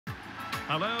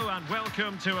Hello and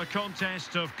welcome to a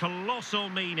contest of colossal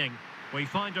meaning. We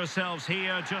find ourselves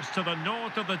here just to the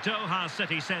north of the Doha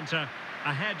city centre,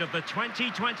 ahead of the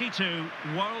 2022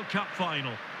 World Cup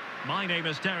final. My name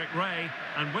is Derek Ray,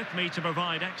 and with me to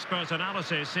provide expert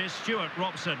analysis is Stuart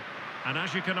Robson. And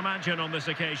as you can imagine on this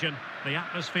occasion, the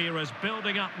atmosphere is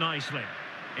building up nicely.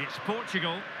 It's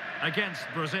Portugal against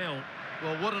Brazil.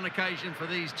 Well, what an occasion for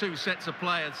these two sets of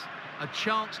players. A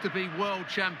chance to be world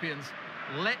champions.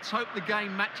 Let's hope the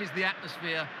game matches the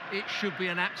atmosphere. It should be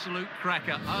an absolute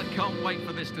cracker. I can't wait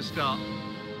for this to start.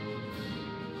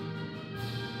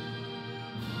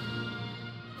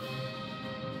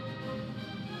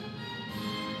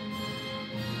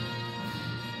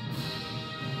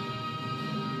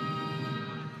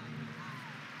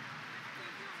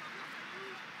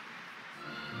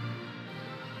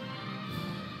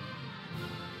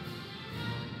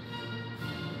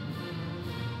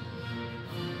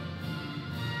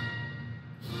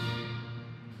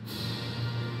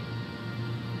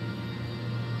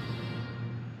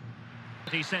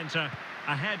 Centre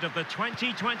ahead of the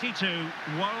 2022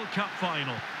 World Cup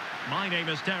final. My name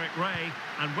is Derek Ray,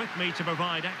 and with me to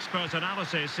provide expert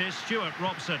analysis is Stuart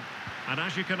Robson. And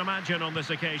as you can imagine on this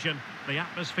occasion, the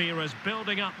atmosphere is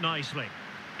building up nicely.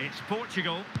 It's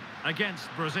Portugal against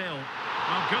Brazil.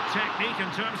 Well, good technique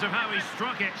in terms of how he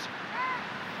struck it.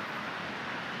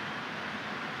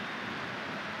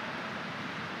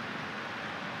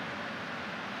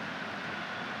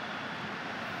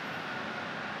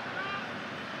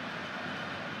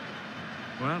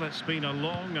 Well, it's been a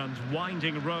long and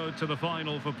winding road to the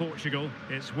final for Portugal.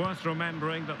 It's worth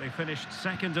remembering that they finished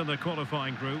second in the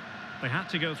qualifying group. They had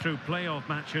to go through playoff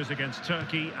matches against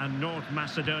Turkey and North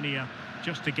Macedonia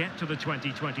just to get to the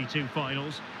 2022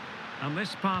 finals. And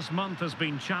this past month has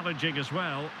been challenging as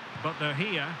well, but they're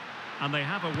here and they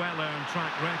have a well-earned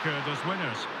track record as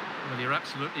winners. Well, you're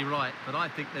absolutely right, but I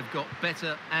think they've got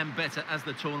better and better as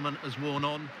the tournament has worn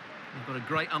on. They've got a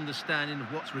great understanding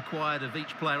of what's required of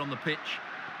each player on the pitch.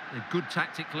 They're good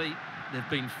tactically, they've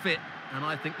been fit, and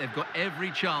I think they've got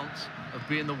every chance of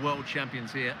being the world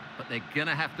champions here, but they're going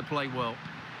to have to play well.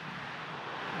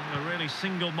 A really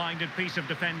single-minded piece of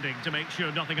defending to make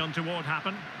sure nothing untoward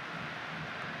happened.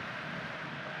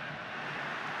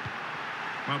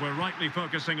 Well, we're rightly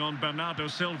focusing on Bernardo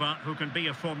Silva, who can be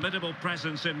a formidable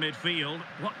presence in midfield.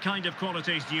 What kind of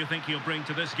qualities do you think he'll bring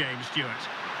to this game, Stuart?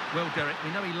 Well, Derek,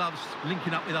 we know he loves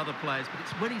linking up with other players, but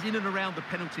it's when he's in and around the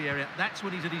penalty area, that's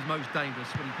when he's at his most dangerous,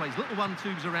 when he plays little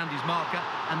one-twos around his marker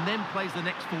and then plays the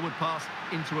next forward pass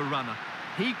into a runner.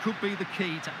 He could be the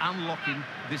key to unlocking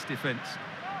this defence.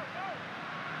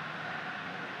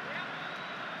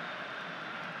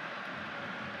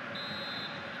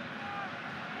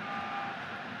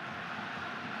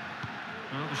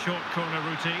 Well, the short corner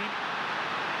routine.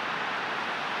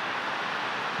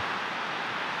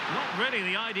 Not really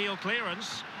the ideal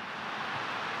clearance.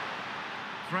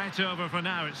 Threat over for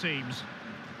now, it seems.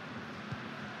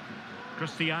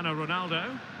 Cristiano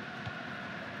Ronaldo.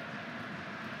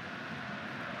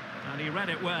 And he read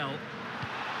it well.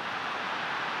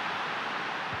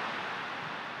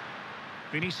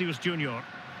 Vinicius Junior.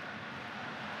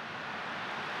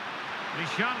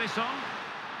 Richarlison.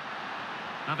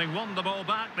 Having won the ball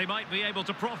back, they might be able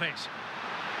to profit.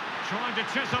 Trying to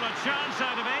chisel a chance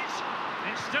out of it.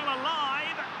 It's still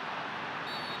alive.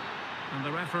 And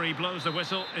the referee blows the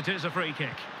whistle. It is a free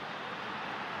kick.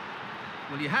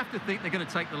 Well, you have to think they're going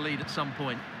to take the lead at some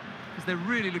point, because they're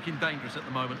really looking dangerous at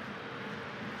the moment.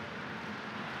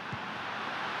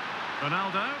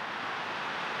 Ronaldo.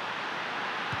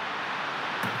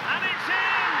 And it's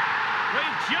in!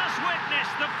 We've just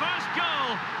witnessed the first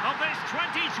goal of this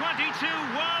 2022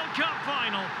 World Cup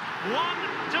final. 1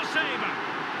 to savour.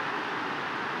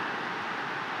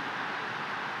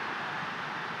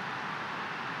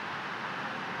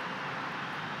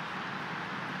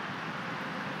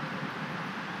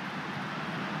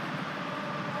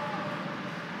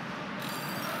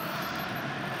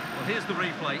 Here's the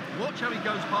replay. Watch how he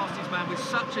goes past his man with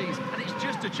such ease, and it's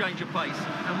just a change of pace.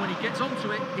 And when he gets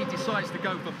onto it, he decides to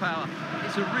go for power.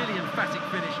 It's a really emphatic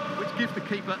finish, which gives the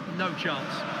keeper no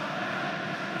chance.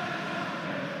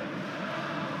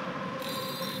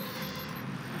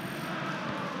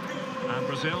 And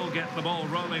Brazil get the ball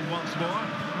rolling once more.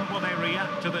 How will they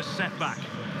react to this setback?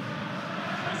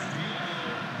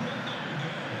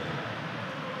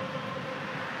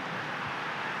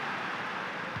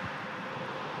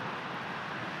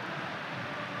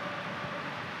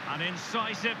 An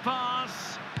incisive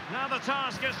pass. Now the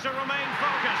task is to remain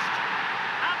focused.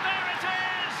 And there it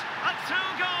is! A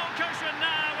two-goal cushion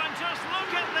now, and just look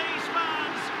at these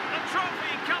fans. The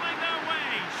trophy coming their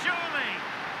way, surely.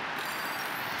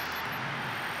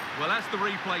 Well, as the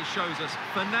replay shows us,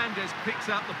 Fernandes picks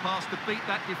out the pass to beat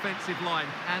that defensive line.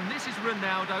 And this is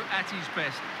Ronaldo at his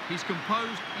best. He's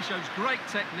composed, he shows great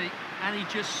technique, and he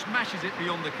just smashes it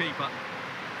beyond the keeper.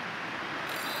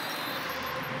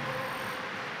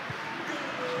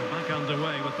 So back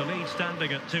underway with the lead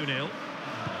standing at 2-0.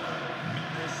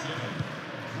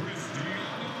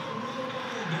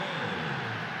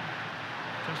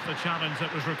 Just the challenge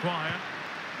that was required.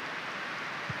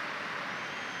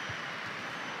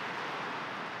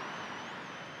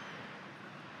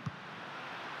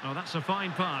 Oh, that's a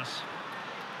fine pass.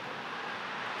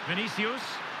 Vinicius.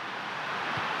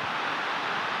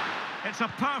 It's a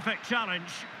perfect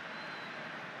challenge.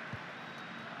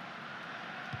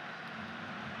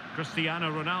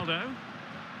 Cristiano Ronaldo.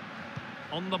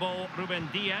 On the ball, Ruben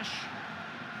Dias.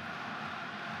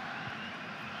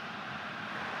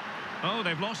 Oh,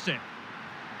 they've lost it.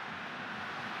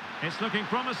 It's looking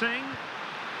promising.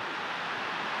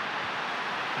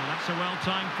 And that's a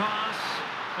well-timed pass.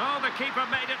 Oh, the keeper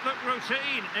made it look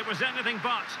routine. It was anything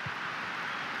but.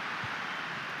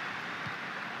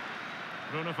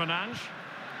 Bruno Fernandes.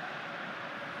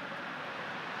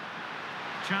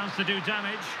 Chance to do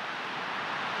damage.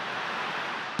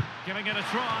 Giving it a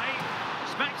try.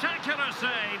 Spectacular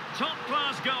save.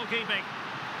 Top-class goalkeeping.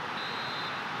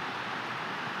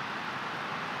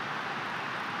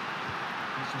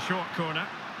 It's a short corner.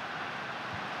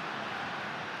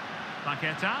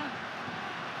 Paqueta.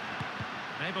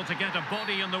 Able to get a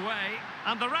body in the way.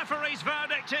 And the referee's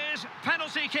verdict is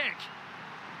penalty kick.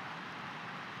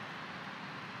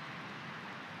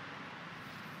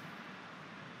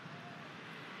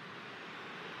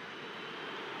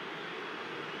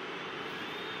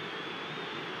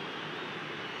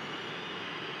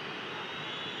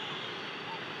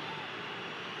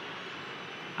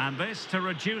 And this to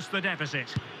reduce the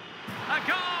deficit. A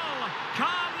goal!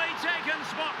 Calmly taken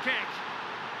spot kick.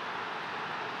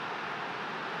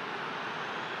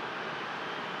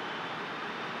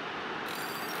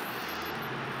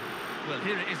 Well,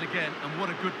 here it is again, and what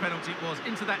a good penalty it was.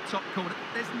 Into that top corner.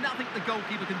 There's nothing the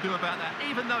goalkeeper can do about that,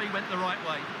 even though he went the right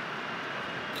way.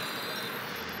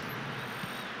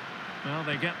 Well,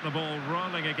 they get the ball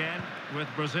rolling again, with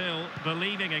Brazil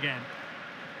believing again.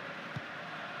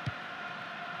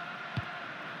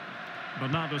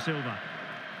 Bernardo Silva.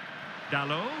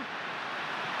 Dalot.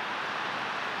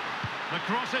 The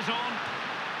cross is on.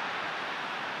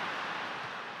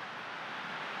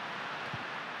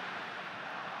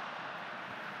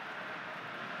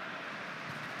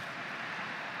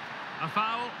 A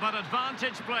foul, but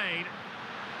advantage played.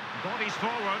 Bodies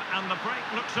forward and the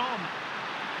break looks on.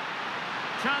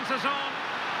 Chances on.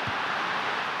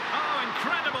 Oh,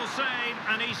 incredible save,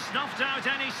 and he snuffed out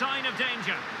any sign of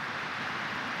danger.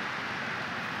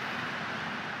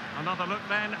 Another look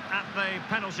then at the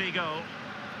penalty goal.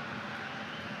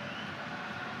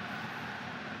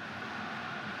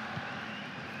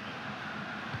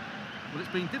 Well,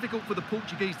 it's been difficult for the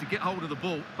Portuguese to get hold of the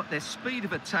ball, but their speed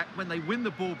of attack when they win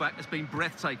the ball back has been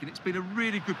breathtaking. It's been a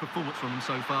really good performance from them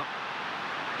so far.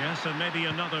 Yes, and maybe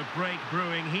another break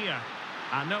brewing here.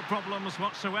 And no problems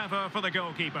whatsoever for the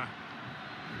goalkeeper.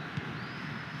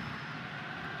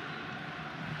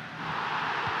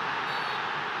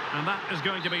 And that is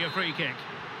going to be a free kick.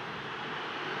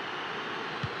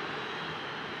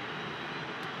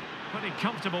 Pretty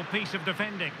comfortable piece of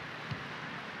defending.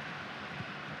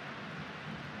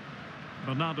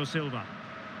 Bernardo Silva.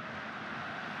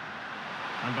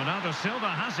 And Bernardo Silva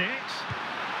has it.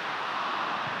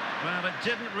 Well, it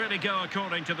didn't really go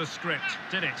according to the script,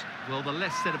 did it? Well, the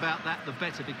less said about that, the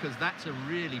better, because that's a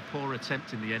really poor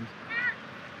attempt in the end.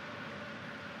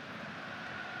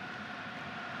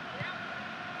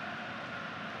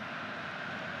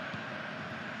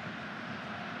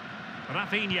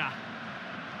 Rafinha.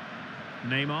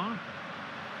 Neymar.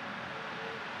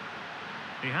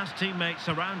 He has teammates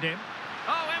around him.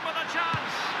 Oh, in with a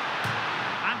chance!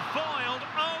 And foiled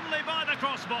only by the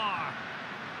crossbar.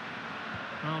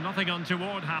 Well, nothing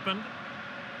untoward happened.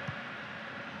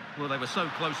 Well, they were so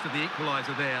close to the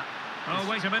equaliser there. Oh,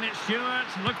 wait a minute, Stuart.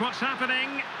 Look what's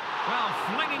happening. Well,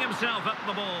 flinging himself at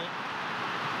the ball.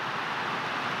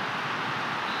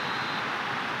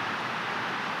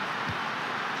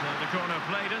 So the corner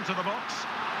played into the box.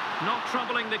 Not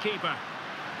troubling the keeper.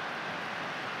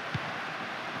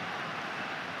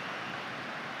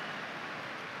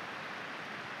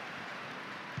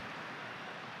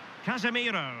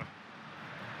 Casemiro.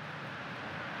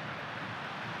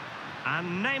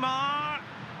 And Neymar.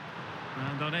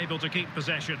 And unable to keep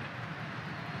possession.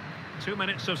 2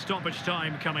 minutes of stoppage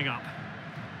time coming up.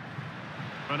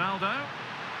 Ronaldo.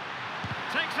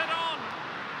 Takes it on.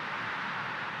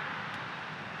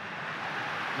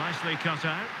 Nicely cut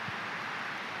out.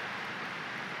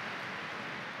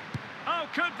 Oh,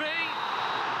 could be!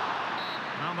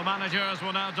 Well, the managers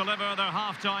will now deliver their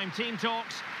half-time team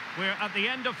talks. We're at the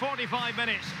end of 45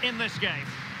 minutes in this game.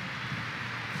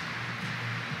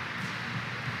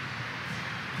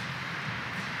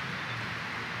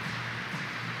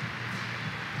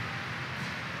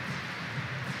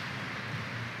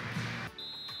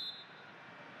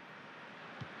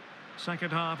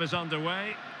 Second half is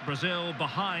underway. Brazil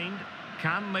behind.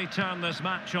 Can they turn this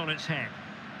match on its head?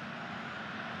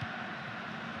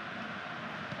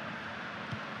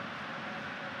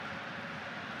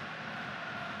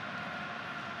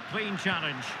 Clean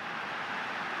challenge.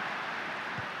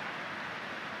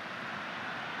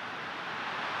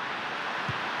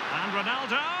 And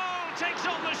Ronaldo takes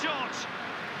on the shot.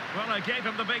 Well, I gave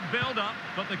him the big build-up,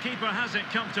 but the keeper has it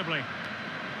comfortably.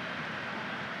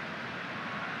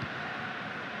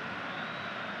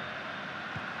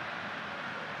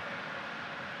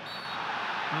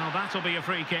 Well, that'll be a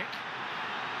free kick.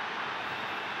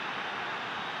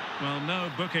 Well,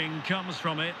 no booking comes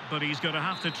from it, but he's going to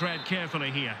have to tread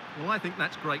carefully here. Well, I think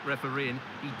that's great refereeing.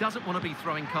 He doesn't want to be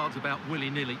throwing cards about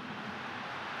willy-nilly.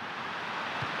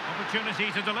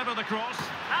 Opportunity to deliver the cross.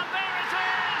 And there it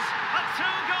is! A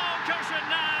two-goal cushion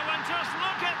now, and just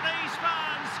look at these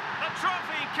fans. The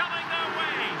trophy coming their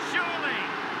way, surely.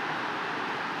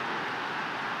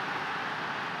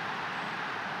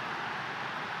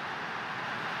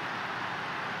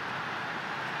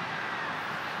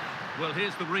 Well,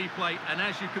 here's the replay, and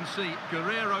as you can see,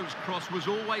 Guerreiro's cross was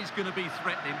always going to be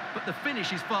threatening, but the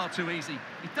finish is far too easy.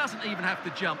 He doesn't even have to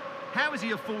jump. How has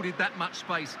he afforded that much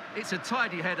space? It's a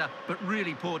tidy header, but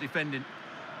really poor defending.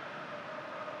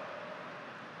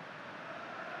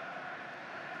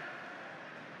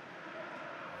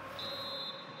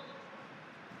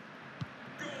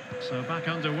 So back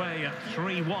underway at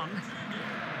 3-1.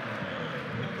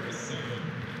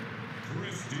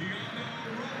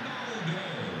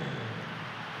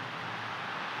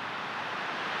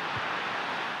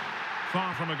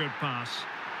 Far from a good pass.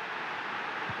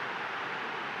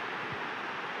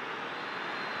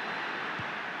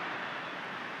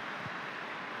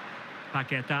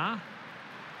 Paqueta.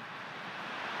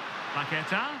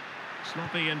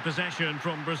 Sloppy in possession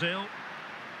from Brazil.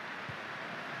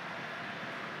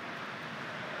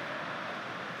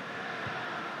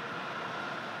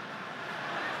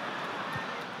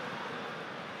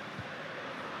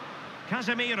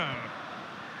 Casemiro.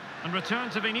 And return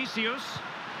to Vinicius.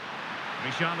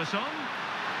 Richarlison.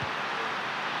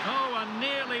 Oh, a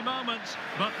nearly moment,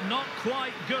 but not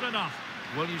quite good enough.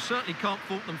 Well, you certainly can't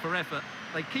fault them for effort.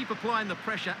 They keep applying the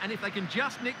pressure, and if they can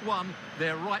just nick one,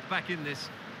 they're right back in this.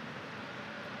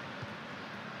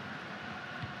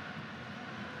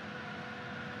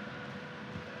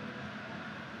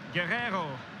 Guerreiro.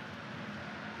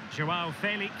 João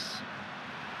Felix.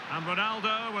 And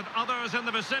Ronaldo with others in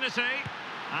the vicinity.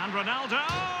 And Ronaldo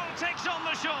takes on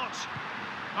the shot.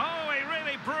 Oh, he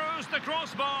really bruised the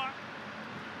crossbar.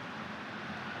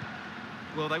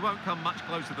 Well, they won't come much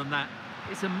closer than that.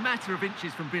 It's a matter of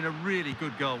inches from being a really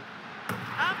good goal.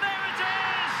 And there it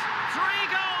is! 3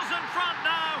 goals in front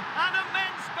now. An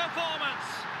immense performance.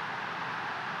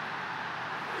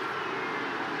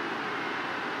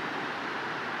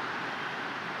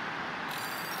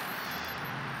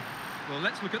 Well,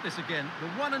 let's look at this again. The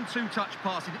 1- and 2-touch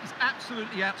passing is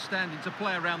absolutely outstanding to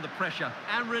play around the pressure.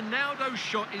 And Ronaldo's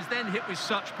shot is then hit with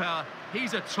such power.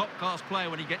 He's a top-class player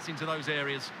when he gets into those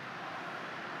areas.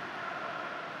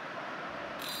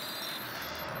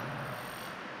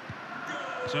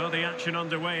 So the action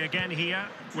underway again here,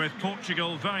 with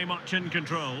Portugal very much in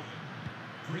control.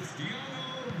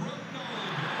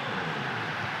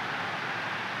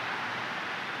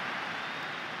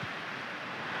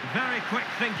 Very quick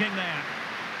thinking there.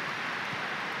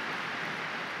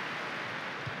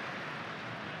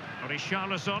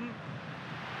 Richarlison.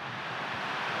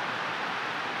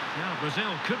 Now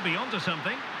Brazil could be onto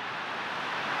something.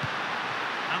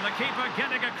 And the keeper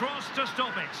getting across to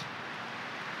stop it.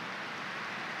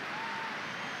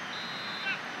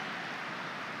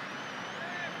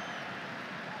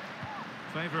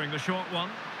 Favouring the short one.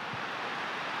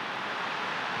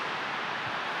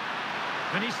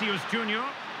 Vinicius Junior.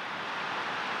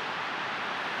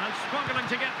 And struggling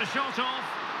to get the shot off.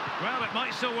 Well, it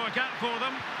might still work out for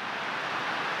them.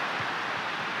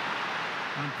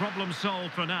 And problem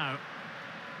solved for now.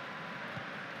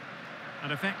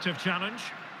 An effective challenge.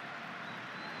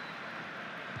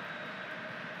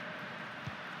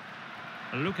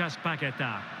 Lucas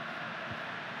Paqueta.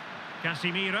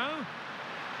 Casemiro.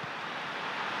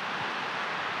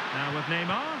 Now with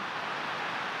Neymar.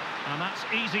 And that's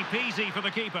easy peasy for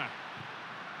the keeper.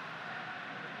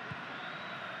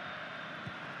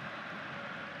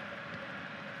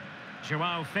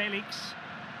 Joao Felix.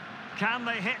 Can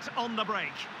they hit on the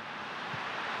break?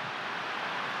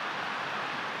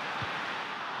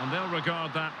 And they'll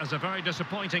regard that as a very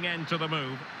disappointing end to the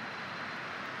move.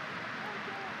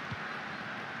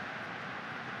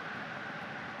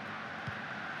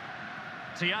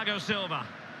 Thiago Silva.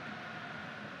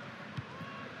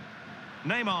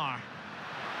 Neymar.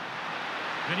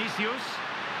 Vinicius.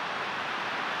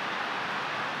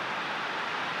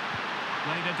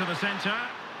 Played into the centre.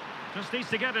 Just needs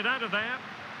to get it out of there.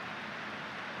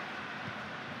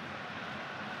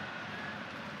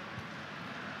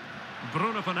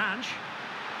 Bruno Fernandes.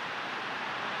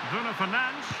 Bruno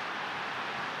Fernandes.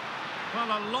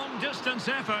 Well, a long-distance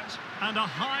effort and a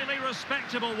highly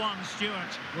respectable one,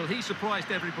 Stuart. Well, he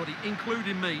surprised everybody,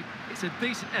 including me. It's a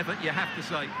decent effort, you have to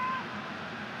say.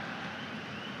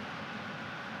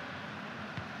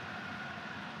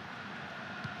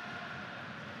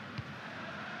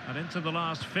 And into the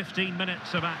last 15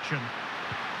 minutes of action.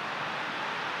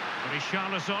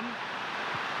 Richarlison.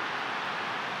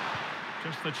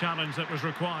 Just the challenge that was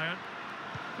required.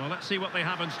 Well, let's see what they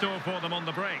have in store for them on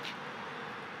the break.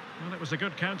 Well, it was a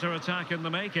good counter-attack in the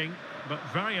making, but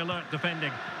very alert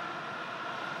defending.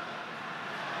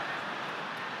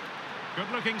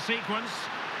 Good-looking sequence.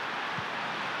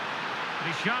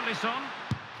 Richarlison.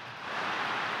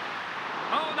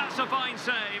 Oh, that's a fine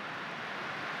save.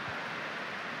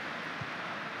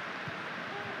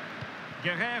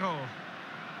 Guerrero.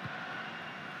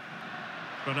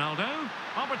 Ronaldo.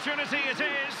 Opportunity it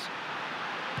is.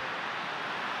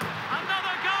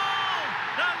 Another goal!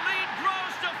 The lead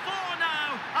grows to 4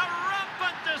 now. A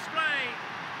rampant display.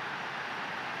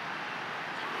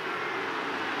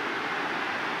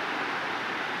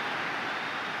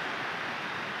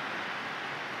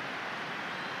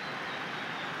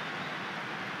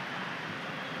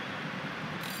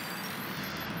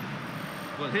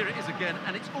 Well, here it is again,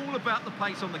 and it's all about the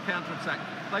pace on the counter-attack.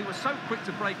 They were so quick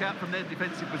to break out from their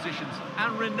defensive positions,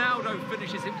 and Ronaldo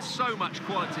finishes it with so much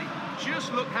quality.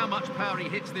 Just look how much power he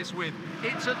hits this with.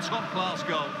 It's a top-class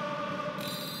goal.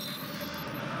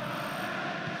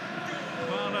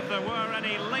 Well, if there were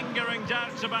any lingering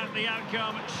doubts about the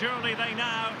outcome, surely they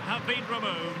now have been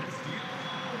removed.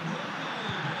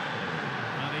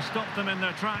 And he stopped them in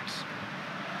their tracks.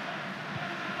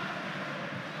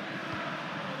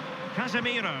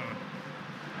 Casemiro.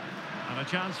 And a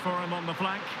chance for him on the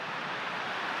flank.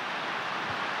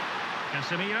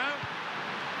 Casemiro.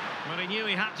 Well, he knew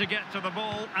he had to get to the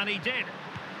ball, and he did.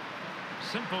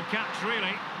 Simple catch,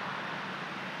 really.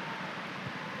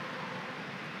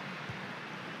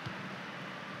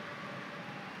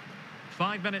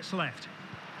 Five minutes left.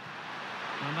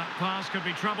 And that pass could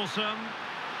be troublesome.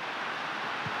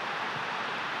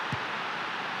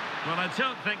 Well, I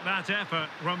don't think that effort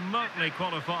remotely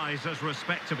qualifies as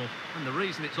respectable. And the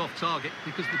reason it's off target,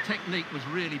 because the technique was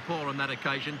really poor on that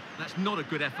occasion. That's not a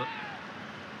good effort.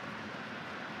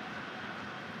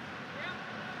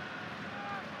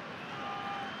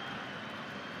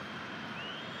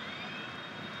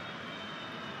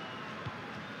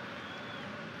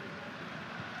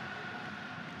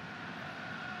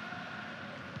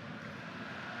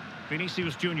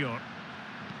 Vinicius Junior.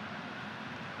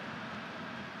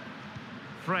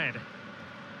 Fred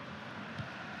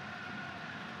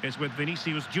is with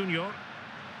Vinicius Junior.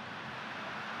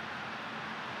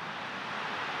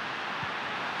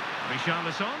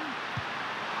 Richarlison.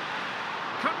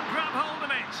 Couldn't grab hold of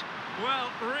it.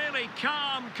 Well, really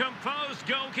calm, composed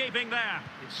goalkeeping there.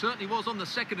 It certainly was on the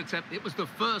second attempt. It was the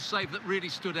first save that really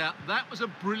stood out. That was a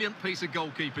brilliant piece of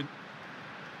goalkeeping.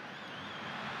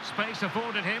 Space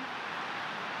afforded him.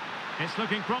 It's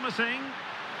looking promising.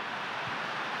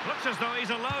 Looks as though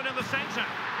he's alone in the centre.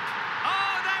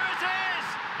 Oh, there it is!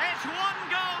 It's one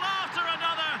goal after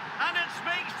another, and it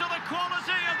speaks to the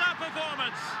quality of that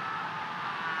performance.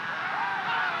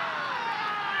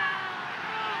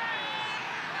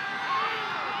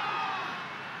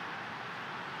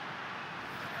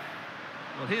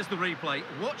 Well, here's the replay.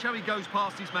 Watch how he goes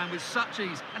past his man with such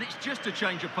ease, and it's just a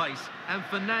change of pace. And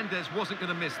Fernandes wasn't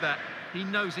going to miss that. He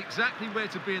knows exactly where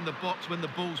to be in the box when the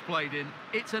ball's played in.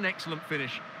 It's an excellent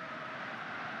finish.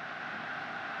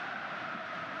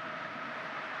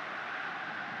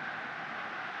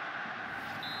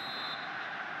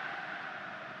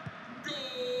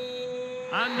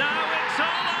 And now it's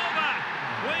all over.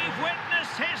 We've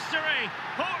witnessed history.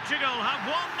 Portugal have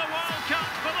won the World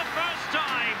Cup for the first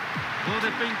time. Well,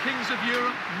 they've been kings of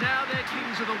Europe, now they're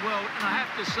kings of the world. And I have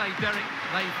to say, Derek,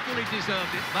 they fully deserved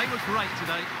it. They were great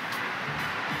today.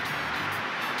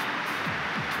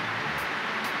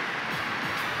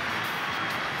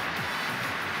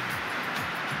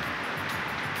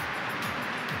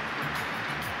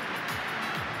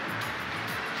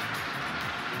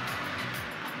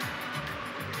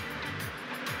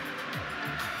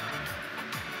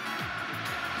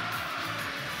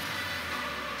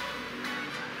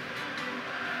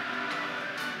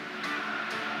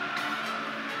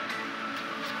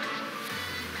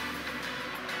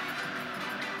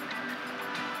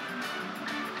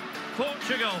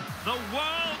 Portugal, the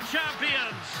world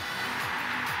champions.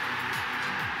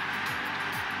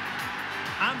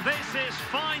 And this is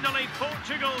finally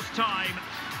Portugal's time.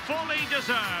 Fully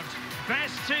deserved.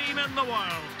 Best team in the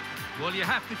world. Well, you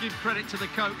have to give credit to the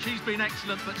coach. He's been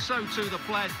excellent, but so too the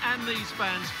players and these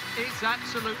fans. It's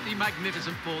absolutely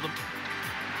magnificent for them.